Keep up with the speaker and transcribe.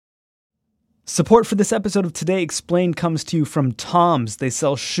Support for this episode of Today Explained comes to you from Tom's. They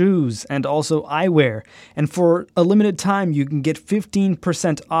sell shoes and also eyewear. And for a limited time, you can get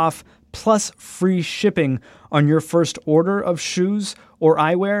 15% off plus free shipping on your first order of shoes or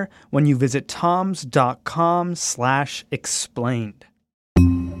eyewear when you visit toms.com/explained.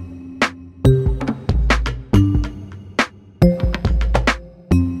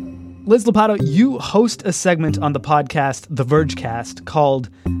 Liz Lopatto, you host a segment on the podcast, The Vergecast, called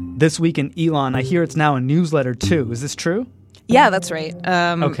This Week in Elon. I hear it's now a newsletter, too. Is this true? Yeah, that's right.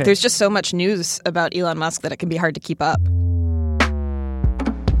 Okay. There's just so much news about Elon Musk that it can be hard to keep up.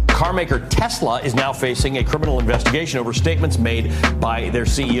 Carmaker Tesla is now facing a criminal investigation over statements made by their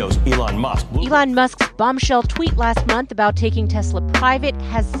CEOs, Elon Musk. Elon Musk's bombshell tweet last month about taking Tesla private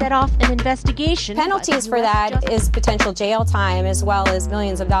has set off an investigation. Penalties for that is potential jail time as well as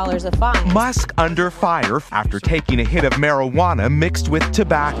millions of dollars of fines. Musk under fire after taking a hit of marijuana mixed with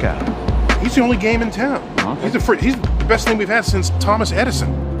tobacco. He's the only game in town. He's the best thing we've had since Thomas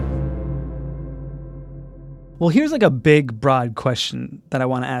Edison. Well, here's like a big, broad question that I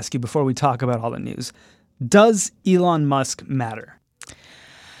want to ask you before we talk about all the news. Does Elon Musk matter?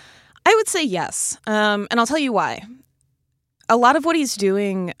 I would say yes, and I'll tell you why. A lot of what he's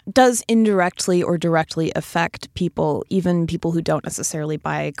doing does indirectly or directly affect people, even people who don't necessarily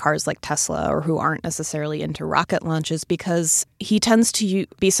buy cars like Tesla or who aren't necessarily into rocket launches, because he tends to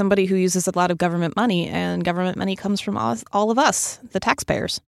be somebody who uses a lot of government money, and government money comes from all of us, the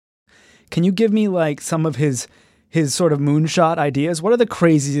taxpayers. Can you give me like some of his sort of moonshot ideas? What are the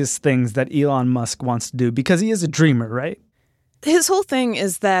craziest things that Elon Musk wants to do? Because he is a dreamer, right? His whole thing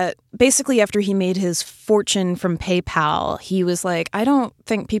is that basically after he made his fortune from PayPal, he was like, I don't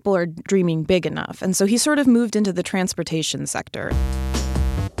think people are dreaming big enough. And so he sort of moved into the transportation sector.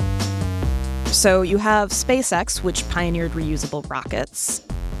 So you have SpaceX, which pioneered reusable rockets.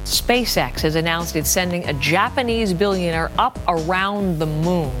 SpaceX has announced it's sending a Japanese billionaire up around the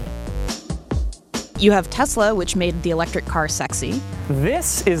moon. You have Tesla, which made the electric car sexy.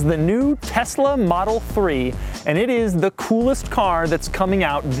 This is the new Tesla Model 3, and it is the coolest car that's coming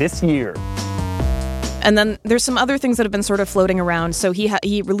out this year. And then there's some other things that have been sort of floating around. So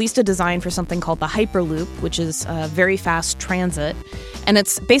he released a design for something called the Hyperloop, which is very fast transit. And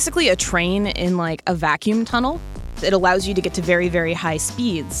it's basically a train in like a vacuum tunnel. It allows you to get to very, very high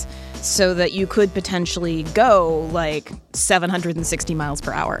speeds so that you could potentially go like 760 miles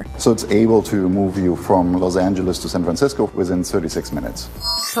per hour. So it's able to move you from Los Angeles to San Francisco within 36 minutes.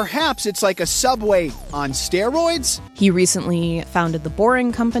 Perhaps it's like a subway on steroids? He recently founded the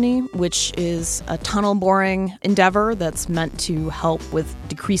Boring Company, which is a tunnel boring endeavor that's meant to help with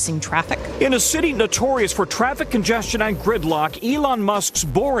decreasing traffic. In a city notorious for traffic congestion and gridlock, Elon Musk's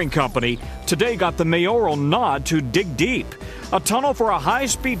Boring Company today got the mayoral nod to dig deep. A tunnel for a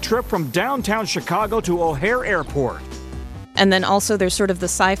high-speed trip from downtown Chicago to O'Hare Airport. And then also there's sort of the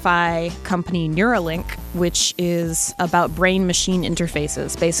sci-fi company Neuralink, which is about brain-machine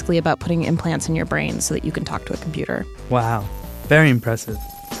interfaces, basically about putting implants in your brain so that you can talk to a computer. Wow. Very impressive.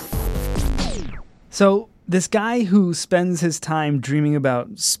 So this guy who spends his time dreaming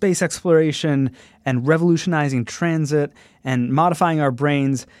about space exploration and revolutionizing transit and modifying our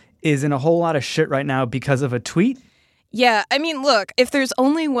brains is in a whole lot of shit right now because of a tweet? Yeah, I mean, look, if there's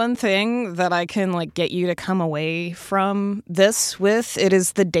only one thing that I can like get you to come away from this with, it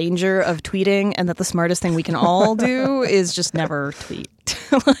is the danger of tweeting, and that the smartest thing we can all do is just never tweet.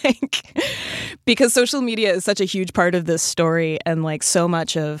 Because social media is such a huge part of this story, and like so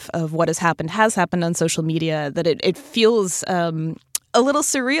much of what has happened on social media that it feels a little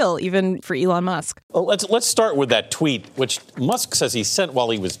surreal, even for Elon Musk. Well, let's start with that tweet, which Musk says he sent while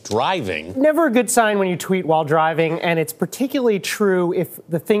he was driving. Never a good sign when you tweet while driving, and it's particularly true if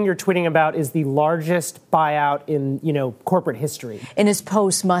the thing you're tweeting about is the largest buyout in, corporate history. In his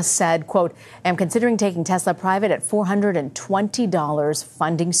post, Musk said, quote, I'm considering taking Tesla private at $420,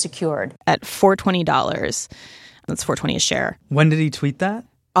 funding secured. At $420. That's $420 a share. When did he tweet that?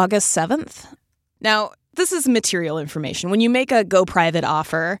 August 7th. Now, this is material information. When you make a go private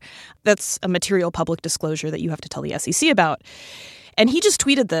offer, that's a material public disclosure that you have to tell the SEC about. And he just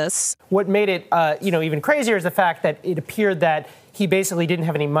tweeted this. What made it, even crazier is the fact that it appeared that he basically didn't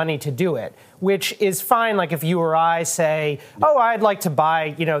have any money to do it, which is fine. Like if you or I say, I'd like to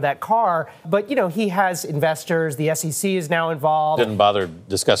buy, that car. But, he has investors. The SEC is now involved. Didn't bother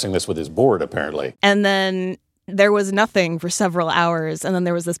discussing this with his board, apparently. And then there was nothing for several hours. And then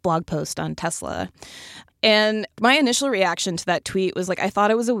there was this blog post on Tesla. And my initial reaction to that tweet was like, I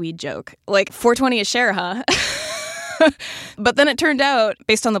thought it was a weed joke. Like, $420 a share, huh? But then it turned out,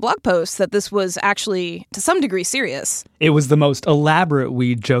 based on the blog post, that this was actually, to some degree, serious. It was the most elaborate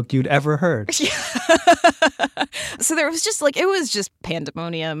weed joke you'd ever heard. So there was just it was just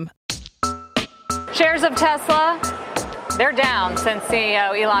pandemonium. Shares of Tesla, they're down since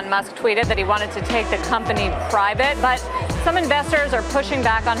CEO Elon Musk tweeted that he wanted to take the company private, but some investors are pushing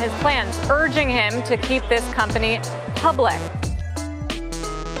back on his plans, urging him to keep this company public.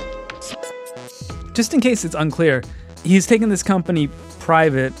 Just in case it's unclear, he's taken this company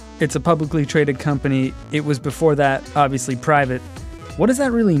private. It's a publicly traded company. It was before that, obviously, private. What does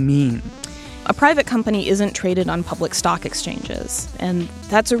that really mean? A private company isn't traded on public stock exchanges, and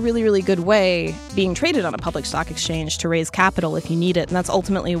that's a really, really good way, being traded on a public stock exchange, to raise capital if you need it. And that's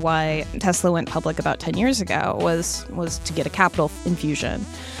ultimately why Tesla went public about 10 years ago, was to get a capital infusion.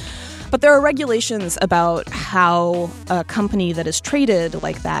 But there are regulations about how a company that is traded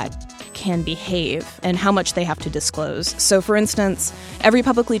like that can behave and how much they have to disclose. So, for instance, every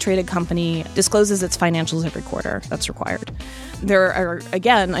publicly traded company discloses its financials every quarter. That's required. There are,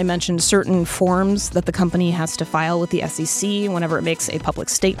 again, I mentioned certain forms that the company has to file with the SEC whenever it makes a public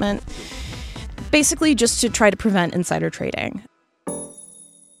statement, basically just to try to prevent insider trading.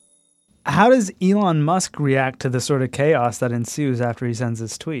 How does Elon Musk react to the sort of chaos that ensues after he sends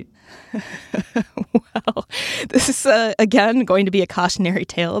this tweet? Well, this is, again, going to be a cautionary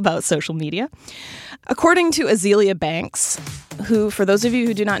tale about social media. According to Azealia Banks, who, for those of you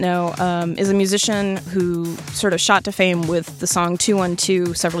who do not know, is a musician who sort of shot to fame with the song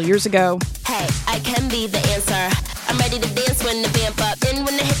 212 several years ago. Hey, I can be the answer. I'm ready to dance when the vamp up. And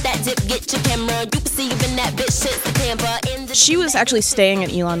when I hit that dip, get your camera. You can see you in that bitch, shit's the Tampa. She was actually staying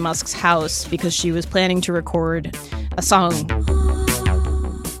at Elon Musk's house because she was planning to record a song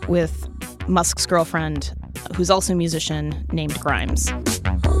with Musk's girlfriend, who's also a musician, named Grimes.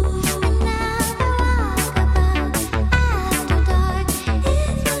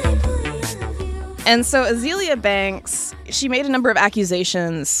 And so Azealia Banks, she made a number of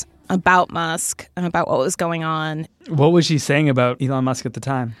accusations about Musk and about what was going on. What was she saying about Elon Musk at the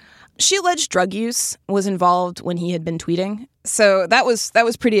time? She alleged drug use was involved when he had been tweeting. So that was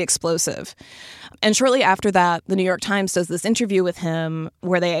pretty explosive. And shortly after that, the New York Times does this interview with him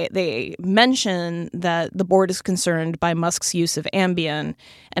where they mention that the board is concerned by Musk's use of Ambien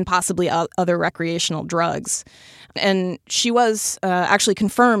and possibly other recreational drugs. And she was actually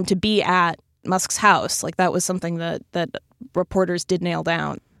confirmed to be at Musk's house. Like, that was something that reporters did nail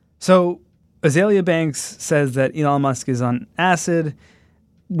down. So Azealia Banks says that Elon Musk is on acid.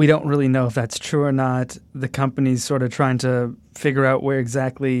 We don't really know if that's true or not. The company's sort of trying to figure out where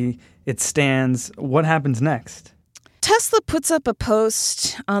exactly it stands. What happens next? Tesla puts up a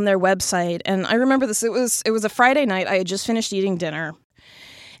post on their website, and I remember this. It was a Friday night. I had just finished eating dinner,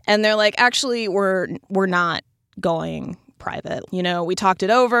 and they're like, "Actually, we're not going private. You know, we talked it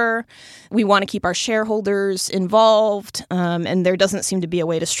over. We want to keep our shareholders involved, and there doesn't seem to be a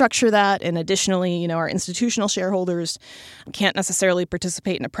way to structure that. And additionally, you know, our institutional shareholders can't necessarily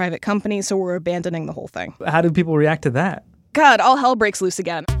participate in a private company, so we're abandoning the whole thing." How do people react to that? God, all hell breaks loose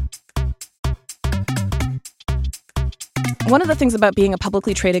again. One of the things about being a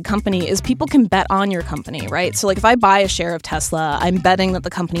publicly traded company is people can bet on your company, right? So, like, if I buy a share of Tesla, I'm betting that the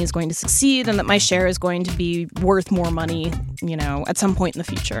company is going to succeed and that my share is going to be worth more money, you know, at some point in the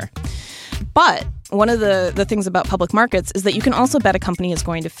future. But one of the things about public markets is that you can also bet a company is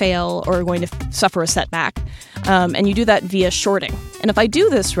going to fail or going to suffer a setback, and you do that via shorting. And if I do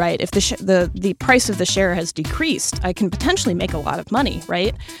this right, if the price of the share has decreased, I can potentially make a lot of money,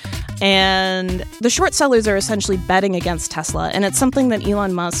 right? And the short sellers are essentially betting against Tesla, and it's something that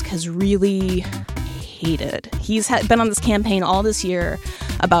Elon Musk has really hated. He's been on this campaign all this year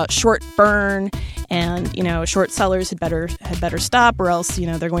about short burn, and, you know, short sellers had better stop, or else, you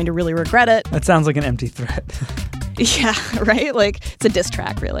know, they're going to really regret it. That sounds like an empty threat. Yeah, right? Like, it's a diss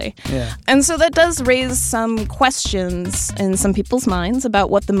track, really. Yeah. And so that does raise some questions in some people's minds about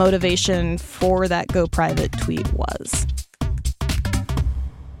what the motivation for that go private tweet was.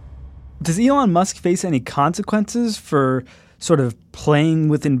 Does Elon Musk face any consequences for sort of playing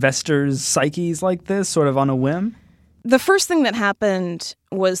with investors' psyches like this, sort of on a whim? The first thing that happened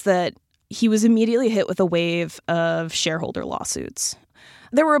was that he was immediately hit with a wave of shareholder lawsuits.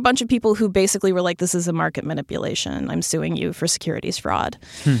 There were a bunch of people who basically were like, this is a market manipulation. I'm suing you for securities fraud.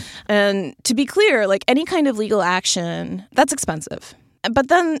 And to be clear, like, any kind of legal action, that's expensive. But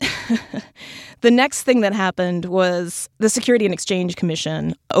then the next thing that happened was the Security and Exchange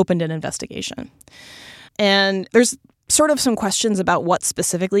Commission opened an investigation. And there's sort of some questions about what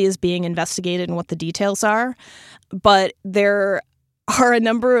specifically is being investigated and what the details are. But there are a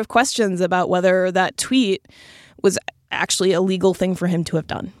number of questions about whether that tweet was actually a legal thing for him to have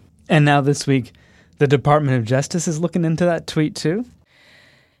done. And now this week, the Department of Justice is looking into that tweet too?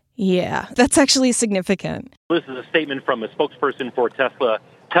 Yeah, that's actually significant. This is a statement from a spokesperson for Tesla.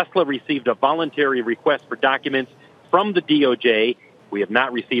 Tesla received a voluntary request for documents from the DOJ. We have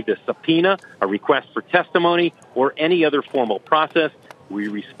not received a subpoena, a request for testimony, or any other formal process. We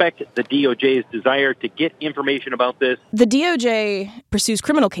respect the DOJ's desire to get information about this. The DOJ pursues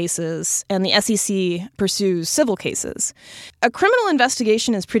criminal cases, and the SEC pursues civil cases. A criminal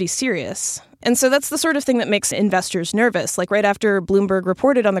investigation is pretty serious. And so that's the sort of thing that makes investors nervous. Like right after Bloomberg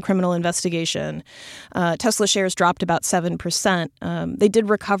reported on the criminal investigation, Tesla shares dropped about 7%. They did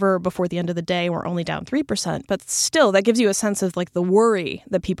recover before the end of the day, were only down 3%. But still, that gives you a sense of like the worry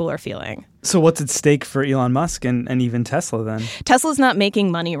that people are feeling. So what's at stake for Elon Musk and even Tesla then? Tesla's not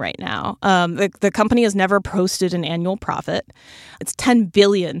making money right now. The company has never posted an annual profit. It's $10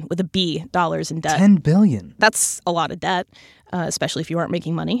 billion with a B dollars in debt. $10 billion? That's a lot of debt. Especially if you aren't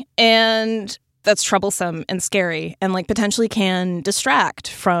making money. And that's troublesome and scary and like potentially can distract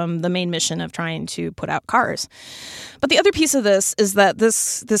from the main mission of trying to put out cars. But the other piece of this is that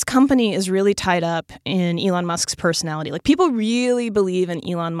this company is really tied up in Elon Musk's personality. Like people really believe in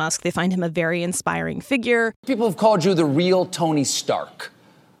Elon Musk. They find him a very inspiring figure. People have called you the real Tony Stark.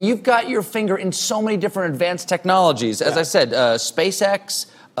 You've got your finger in so many different advanced technologies. As I said, SpaceX,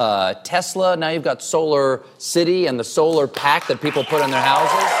 Tesla, now you've got Solar City and the solar pack that people put in their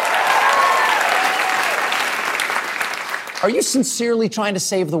houses. Are you sincerely trying to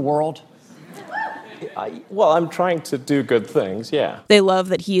save the world? Well, I'm trying to do good things, yeah. They love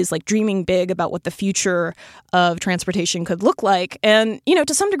that he is like dreaming big about what the future of transportation could look like. And, you know,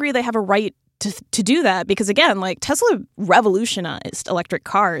 to some degree, they have a right to do that because, again, like Tesla revolutionized electric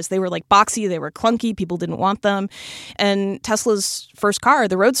cars. They were like boxy, they were clunky, people didn't want them. And Tesla's first car,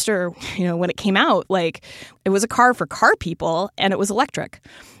 the Roadster, you know, when it came out, like it was a car for car people and it was electric.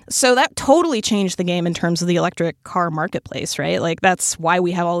 So that totally changed the game in terms of the electric car marketplace, right? Like that's why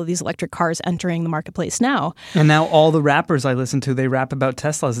we have all of these electric cars entering the marketplace now. And now all the rappers I listen to, they rap about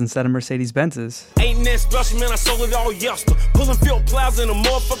Teslas instead of Mercedes-Benzes. Ain't that special, man? I sold it all yesterday. Pulling field plaza in a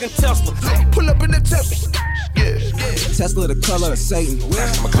motherfucking Tesla. Pull up in the Tesla. Yeah. Tesla, the color of Satan.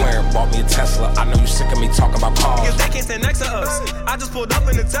 McLaren bought me a Tesla. I know you sick of me talking about cars. Because they can't stand next to us. I just pulled up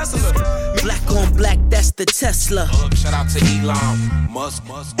in the Tesla. Black on black, that's the Tesla. Shout out to Elon Musk.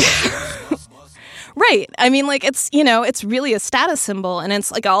 Right. I mean, like, it's, you know, it's really a status symbol. And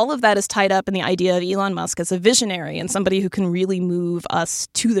it's like all of that is tied up in the idea of Elon Musk as a visionary and somebody who can really move us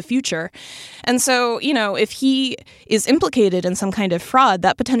to the future. And so, you know, if he is implicated in some kind of fraud,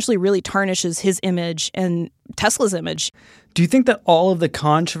 that potentially really tarnishes his image and Tesla's image. Do you think that all of the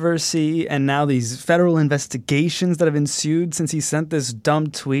controversy and now these federal investigations that have ensued since he sent this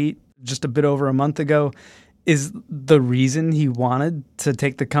dumb tweet just a bit over a month ago is the reason he wanted to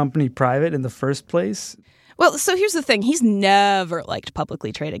take the company private in the first place? Well, so here's the thing. He's never liked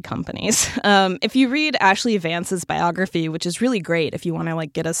publicly traded companies. If you read Ashley Vance's biography, which is really great if you want to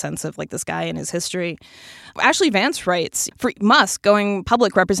like get a sense of like this guy and his history, Ashley Vance writes, for Musk, going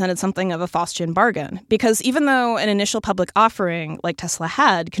public represented something of a Faustian bargain because even though an initial public offering like Tesla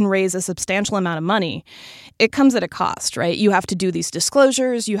had can raise a substantial amount of money, it comes at a cost, right? You have to do these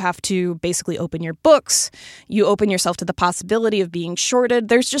disclosures. You have to basically open your books. You open yourself to the possibility of being shorted.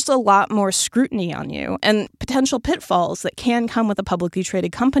 There's just a lot more scrutiny on you and potential pitfalls that can come with a publicly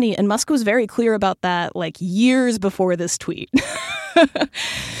traded company. And Musk was very clear about that like years before this tweet.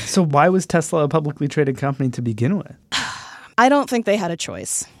 So why was Tesla a publicly traded company to begin with? I don't think they had a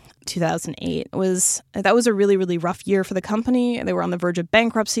choice. 2008 that was a really, really rough year for the company. They were on the verge of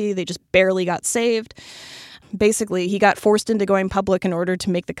bankruptcy. They just barely got saved. Basically, he got forced into going public in order to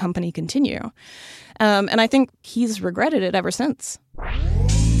make the company continue. And I think he's regretted it ever since.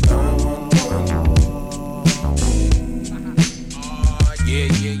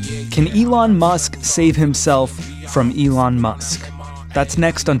 Can Elon Musk save himself from Elon Musk? That's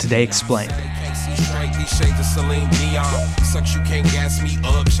next on Today Explained.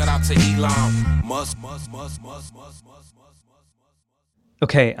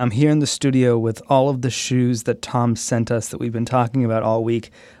 Okay, I'm here in the studio with all of the shoes that Tom sent us that we've been talking about all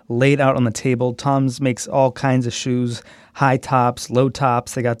week, laid out on the table. Tom's makes all kinds of shoes, high tops, low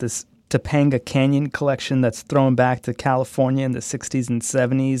tops. They got this Topanga Canyon collection that's thrown back to California in the 60s and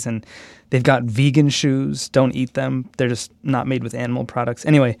 70s, and they've got vegan shoes. Don't eat them. They're just not made with animal products.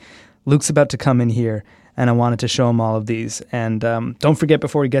 Anyway, Luke's about to come in here, and I wanted to show him all of these. And don't forget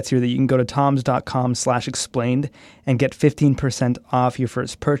before he gets here that you can go to toms.com/explained and get 15% off your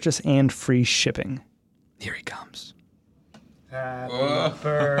first purchase and free shipping. Here he comes. Happy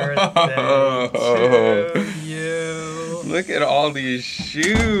birthday to you. Look at all these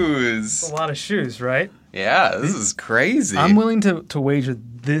shoes. A lot of shoes, right? Yeah, this is crazy. I'm willing to wager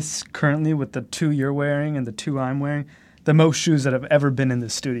this currently with the 2 you're wearing and the 2 I'm wearing, the most shoes that have ever been in the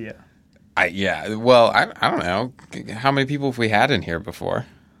studio. I don't know. How many people have we had in here before?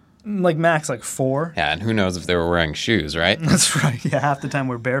 Like max, like 4. Yeah, and who knows if they were wearing shoes, right? That's right. Yeah, half the time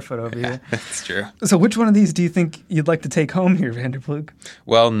we're barefoot over here. That's true. So which one of these do you think you'd like to take home here, Vanderplug?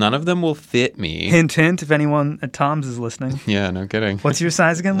 Well, none of them will fit me. Hint, hint, if anyone at Tom's is listening. Yeah, no kidding. What's your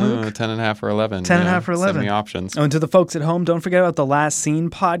size again, Luke? 10.5 or 11. 10.5 or 11. Send me options. Oh, and to the folks at home, don't forget about the Last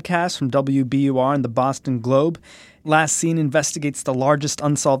Scene podcast from WBUR and the Boston Globe. Last Scene investigates the largest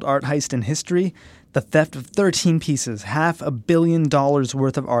unsolved art heist in history, the theft of 13 pieces, $500 million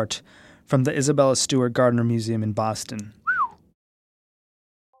worth of art from the Isabella Stewart Gardner Museum in Boston.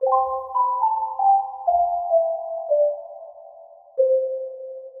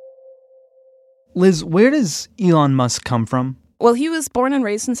 Liz, where does Elon Musk come from? Well, he was born and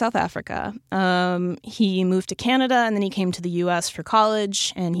raised in South Africa. He moved to Canada, and then he came to the U.S. for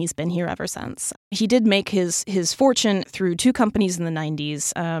college, and he's been here ever since. He did make his fortune through 2 companies in the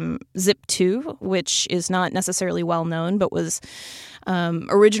 90s, Zip2, which is not necessarily well known, but was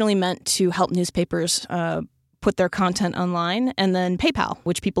originally meant to help newspapers put their content online, and then PayPal,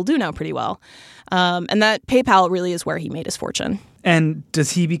 which people do know pretty well. And that PayPal really is where he made his fortune. And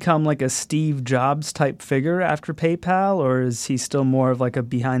does he become like a Steve Jobs type figure after PayPal, or is he still more of like a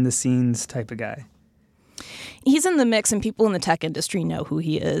behind-the-scenes type of guy? He's in the mix, and people in the tech industry know who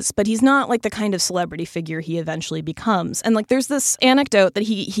he is, but he's not like the kind of celebrity figure he eventually becomes. And like there's this anecdote that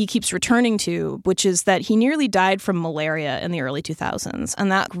he keeps returning to, which is that he nearly died from malaria in the early 2000s,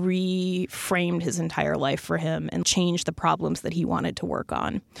 and that reframed his entire life for him and changed the problems that he wanted to work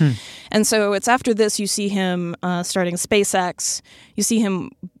on. And so it's after this you see him starting SpaceX, you see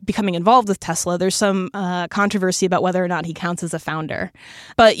him becoming involved with Tesla. There's some controversy about whether or not he counts as a founder.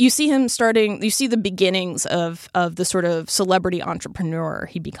 But you see him you see the beginnings of the sort of celebrity entrepreneur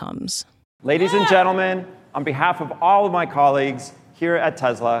he becomes. Ladies and gentlemen, on behalf of all of my colleagues here at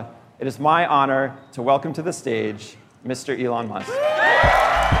Tesla, it is my honor to welcome to the stage Mr. Elon Musk.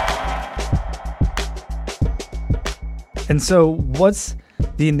 And so what's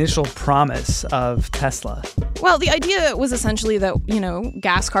the initial promise of Tesla? Well, the idea was essentially that,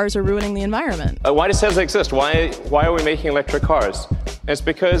 gas cars are ruining the environment. Why does Tesla exist? Why are we making electric cars? It's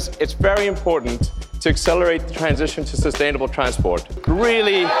because it's very important to accelerate the transition to sustainable transport.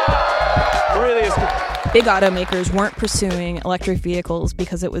 Really is. Big automakers weren't pursuing electric vehicles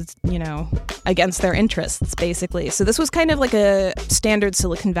because it was, against their interests, basically. So this was kind of like a standard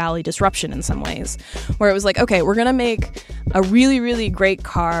Silicon Valley disruption in some ways, where it was like, okay, we're going to make a really, really great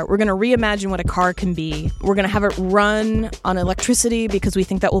car. We're going to reimagine what a car can be. We're going to have it run on electricity because we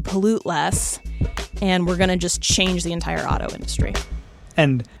think that will pollute less. And we're going to just change the entire auto industry.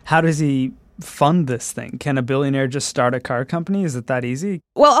 And how does he fund this thing? Can a billionaire just start a car company? Is it that easy?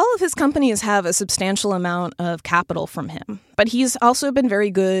 Well, all of his companies have a substantial amount of capital from him, but he's also been very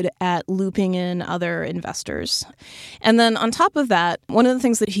good at looping in other investors. And then on top of that, one of the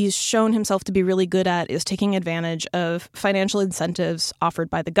things that he's shown himself to be really good at is taking advantage of financial incentives offered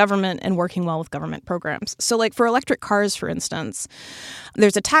by the government and working well with government programs. So like for electric cars, for instance,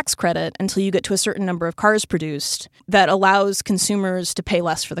 there's a tax credit until you get to a certain number of cars produced that allows consumers to pay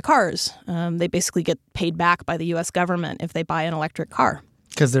less for the cars. They basically get paid back by the U.S. government if they buy an electric car.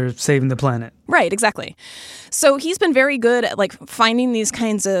 Because they're saving the planet. Right, exactly. So he's been very good at finding these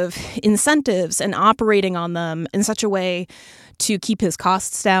kinds of incentives and operating on them in such a way to keep his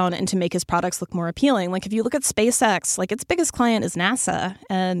costs down and to make his products look more appealing. Like if you look at SpaceX, its biggest client is NASA,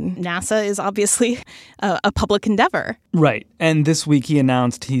 and NASA is obviously a public endeavor. Right. And this week he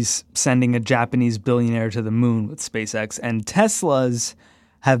announced he's sending a Japanese billionaire to the moon with SpaceX, and Teslas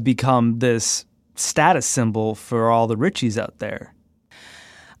have become this status symbol for all the richies out there.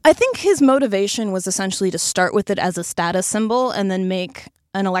 I think his motivation was essentially to start with it as a status symbol and then make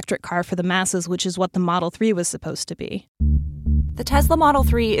an electric car for the masses, which is what the Model 3 was supposed to be. The Tesla Model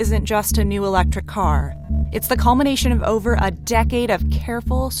 3 isn't just a new electric car. It's the culmination of over a decade of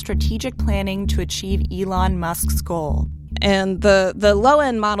careful, strategic planning to achieve Elon Musk's goal. And the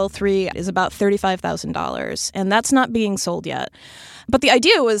low-end Model 3 is about $35,000, and that's not being sold yet. But the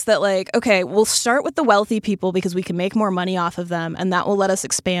idea was that, okay, we'll start with the wealthy people because we can make more money off of them, and that will let us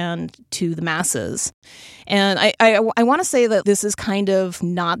expand to the masses. And I want to say that this is kind of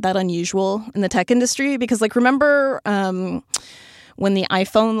not that unusual in the tech industry because, remember when the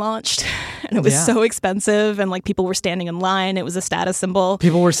iPhone launched And it was so expensive, and like people were standing in line. It was a status symbol.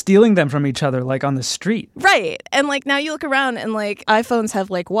 People were stealing them from each other, like on the street. Right. And like now you look around and like iPhones have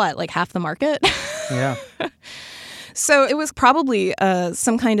like what? Like half the market? Yeah. So it was probably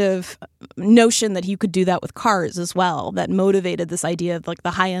some kind of notion that you could do that with cars as well, that motivated this idea of like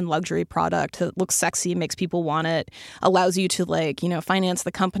the high-end luxury product that looks sexy, makes people want it, allows you to like, finance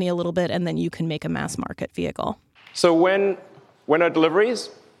the company a little bit, and then you can make a mass market vehicle. So when are deliveries?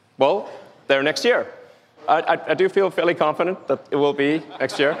 Well, they're next year. I do feel fairly confident that it will be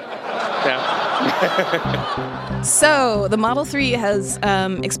next year. Yeah. So the Model 3 has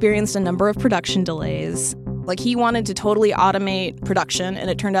experienced a number of production delays. Like, he wanted to totally automate production, and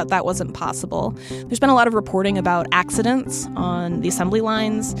it turned out that wasn't possible. There's been a lot of reporting about accidents on the assembly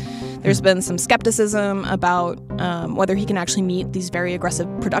lines. There's been some skepticism about whether he can actually meet these very aggressive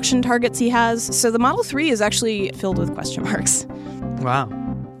production targets he has. So the Model 3 is actually filled with question marks. Wow.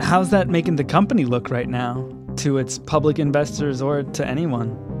 How's that making the company look right now, to its public investors or to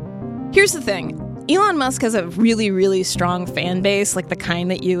anyone? Here's the thing. Elon Musk has a really, really strong fan base, like the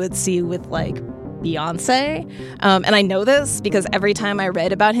kind that you would see with, like, Beyonce. And I know this because every time I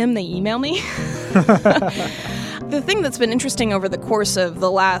read about him, they email me. The thing that's been interesting over the course of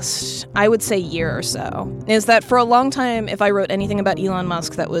the last, I would say, year or so, is that for a long time, if I wrote anything about Elon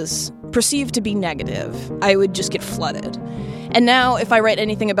Musk that was perceived to be negative, I would just get flooded. And now, if I write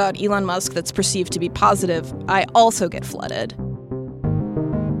anything about Elon Musk that's perceived to be positive, I also get flooded.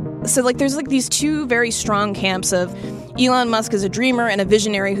 So, like, there's, like, these two very strong camps of Elon Musk is a dreamer and a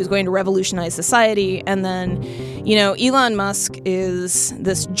visionary who's going to revolutionize society, and then, Elon Musk is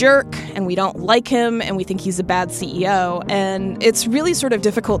this jerk, and we don't like him, and we think he's a bad CEO, and it's really sort of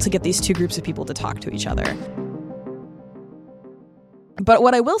difficult to get these two groups of people to talk to each other. But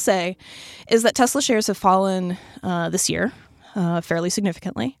what I will say is that Tesla shares have fallen this year fairly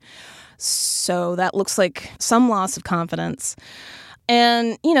significantly, so that looks like some loss of confidence.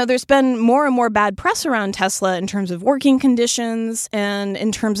 And, there's been more and more bad press around Tesla in terms of working conditions and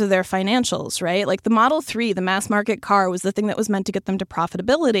in terms of their financials, right? Like the Model 3, the mass market car, was the thing that was meant to get them to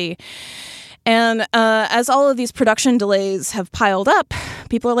profitability. And as all of these production delays have piled up,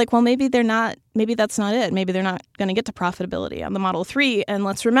 people are like, well, maybe that's not it. Maybe they're not going to get to profitability on the Model 3. And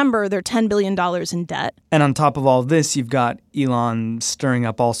let's remember, they're $10 billion in debt. And on top of all this, you've got Elon stirring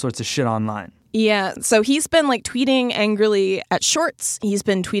up all sorts of shit online. Yeah, so he's been tweeting angrily at shorts. He's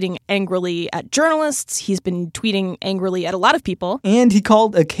been tweeting angrily at journalists. He's been tweeting angrily at a lot of people. And he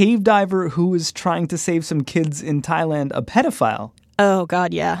called a cave diver who was trying to save some kids in Thailand a pedophile. Oh,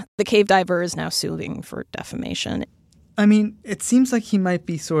 God, yeah. The cave diver is now suing for defamation. I mean, it seems like he might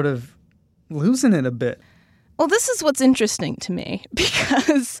be sort of losing it a bit. Well, this is what's interesting to me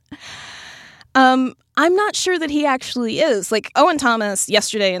because I'm not sure that he actually is. Like Owen Thomas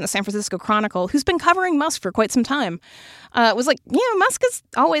yesterday in the San Francisco Chronicle, who's been covering Musk for quite some time, was like, Musk has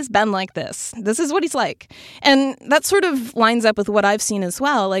always been like this. This is what he's like. And that sort of lines up with what I've seen as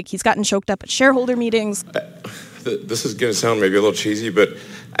well. Like he's gotten choked up at shareholder meetings. This is going to sound maybe a little cheesy, but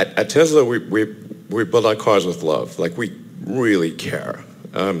at Tesla, we build our cars with love. Like we really care.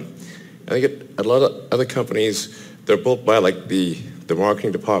 I think at a lot of other companies, they're built by like the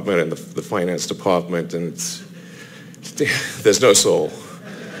marketing department and the finance department, and there's no soul,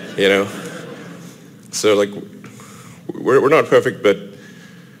 So like, we're not perfect, but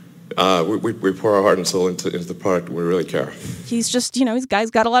we pour our heart and soul into the product. We really care. He's just, this guy's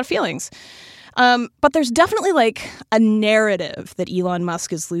got a lot of feelings. But there's definitely like a narrative that Elon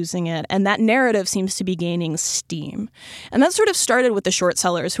Musk is losing it, and that narrative seems to be gaining steam. And that sort of started with the short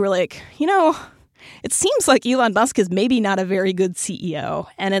sellers who were like, it seems like Elon Musk is maybe not a very good CEO,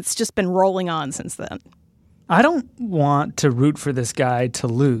 and it's just been rolling on since then. I don't want to root for this guy to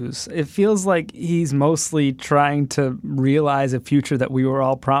lose. It feels like he's mostly trying to realize a future that we were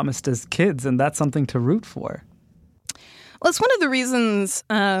all promised as kids, and that's something to root for. Well, it's one of the reasons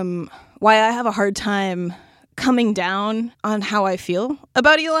why I have a hard time coming down on how I feel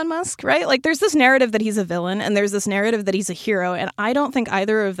about Elon Musk, right? Like there's this narrative that he's a villain, and there's this narrative that he's a hero, and I don't think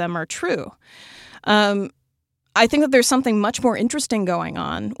either of them are true. I think that there's something much more interesting going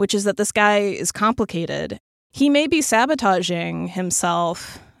on, which is that this guy is complicated. He may be sabotaging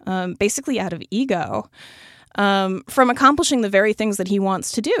himself basically out of ego from accomplishing the very things that he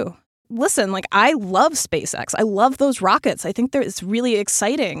wants to do. Listen, like I love SpaceX. I love those rockets. I think that it's really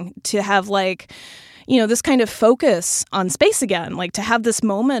exciting to have this kind of focus on space again, like to have this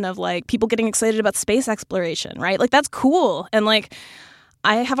moment of like people getting excited about space exploration, right? Like that's cool. And like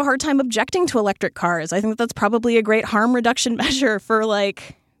I have a hard time objecting to electric cars. I think that's probably a great harm reduction measure for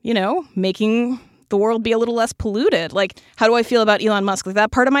making the world be a little less polluted. Like, how do I feel about Elon Musk? Like,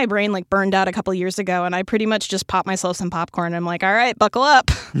 that part of my brain like burned out a couple years ago, and I pretty much just popped myself some popcorn and I'm like, all right, buckle up.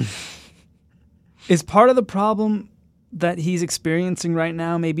 Is part of the problem that he's experiencing right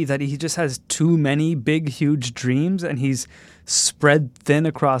now maybe that he just has too many big, huge dreams and he's spread thin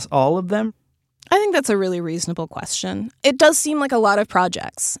across all of them? I think that's a really reasonable question. It does seem like a lot of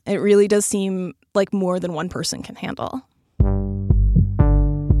projects. It really does seem like more than one person can handle.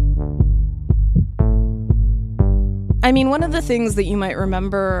 I mean, one of the things that you might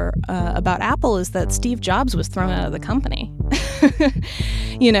remember about Apple is that Steve Jobs was thrown out of the company.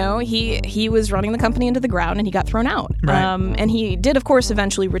 You know, he was running the company into the ground and he got thrown out. Right. And he did, of course,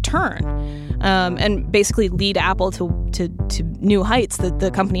 eventually return and basically lead Apple to new heights that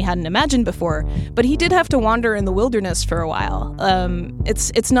the company hadn't imagined before. But he did have to wander in the wilderness for a while.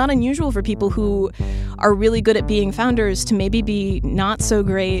 It's not unusual for people who are really good at being founders to maybe be not so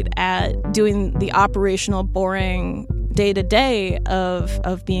great at doing the operational, boring day-to-day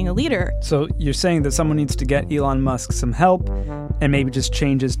of being a leader. So you're saying that someone needs to get Elon Musk some help and maybe just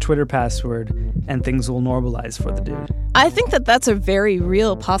change his Twitter password and things will normalize for the dude. I think that that's a very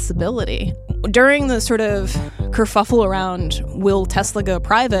real possibility. During the sort of kerfuffle around will Tesla go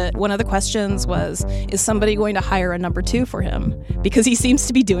private, one of the questions was, is somebody going to hire a number 2 for him? Because he seems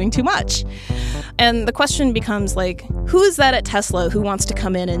to be doing too much. And the question becomes like, who is that at Tesla who wants to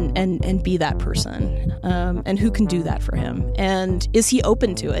come in and be that person? And who can do that for him? And is he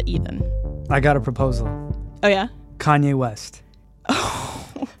open to it even? I got a proposal. Oh, yeah? Kanye West.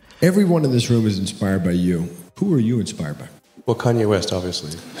 Everyone in this room is inspired by you. Who are you inspired by? Well, Kanye West,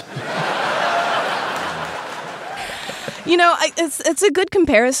 obviously. You know, it's a good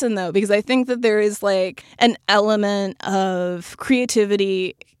comparison, though, because I think that there is like an element of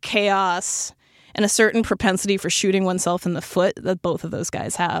creativity, chaos, and a certain propensity for shooting oneself in the foot that both of those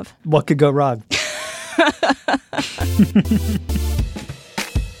guys have. What could go wrong?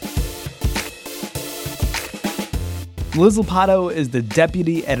 Liz Lopatto is the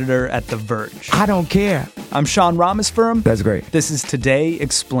deputy editor at The Verge. I don't care. I'm Sean Rameswaram. That's great. This is Today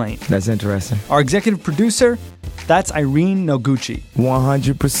Explained. That's interesting. Our executive producer, that's Irene Noguchi.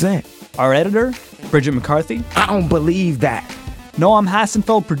 100%. Our editor, Bridget McCarthy. I don't believe that. Noam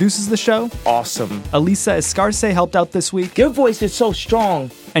Hassenfeld produces the show. Awesome. Elisa Escarce helped out this week. Your voice is so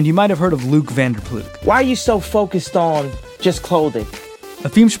strong. And you might have heard of Luke Vanderploeg. Why are you so focused on just clothing?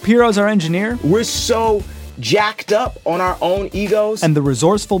 Efim Shapiro is our engineer. We're so jacked up on our own egos. And the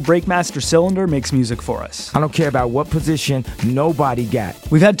resourceful Breakmaster Cylinder makes music for us. I don't care about what position nobody got.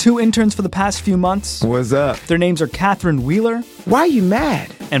 We've had 2 interns for the past few months. What's up? Their names are Catherine Wheeler. Why are you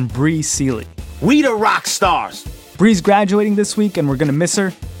mad? And Bree Seeley. We the rock stars. Bree's graduating this week and we're going to miss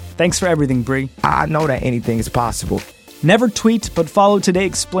her. Thanks for everything, Bree. I know that anything is possible. Never tweet, but follow Today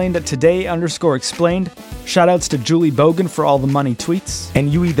Explained at Today_Explained. Shoutouts to Julie Bogan for all the money tweets.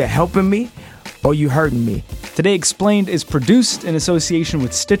 And you either helping me or you hurting me. Today Explained is produced in association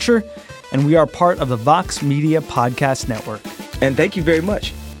with Stitcher, and we are part of the Vox Media Podcast Network. And thank you very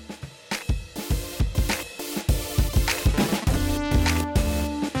much.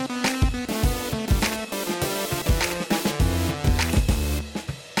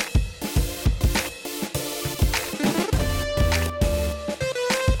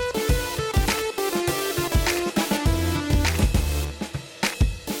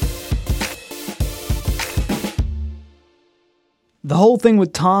 The whole thing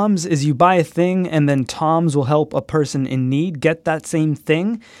with Toms is you buy a thing and then Toms will help a person in need get that same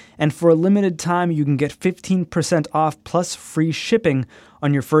thing. And for a limited time, you can get 15% off plus free shipping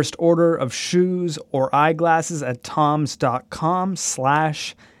on your first order of shoes or eyeglasses at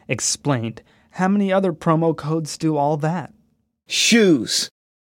toms.com/explained. How many other promo codes do all that? Shoes.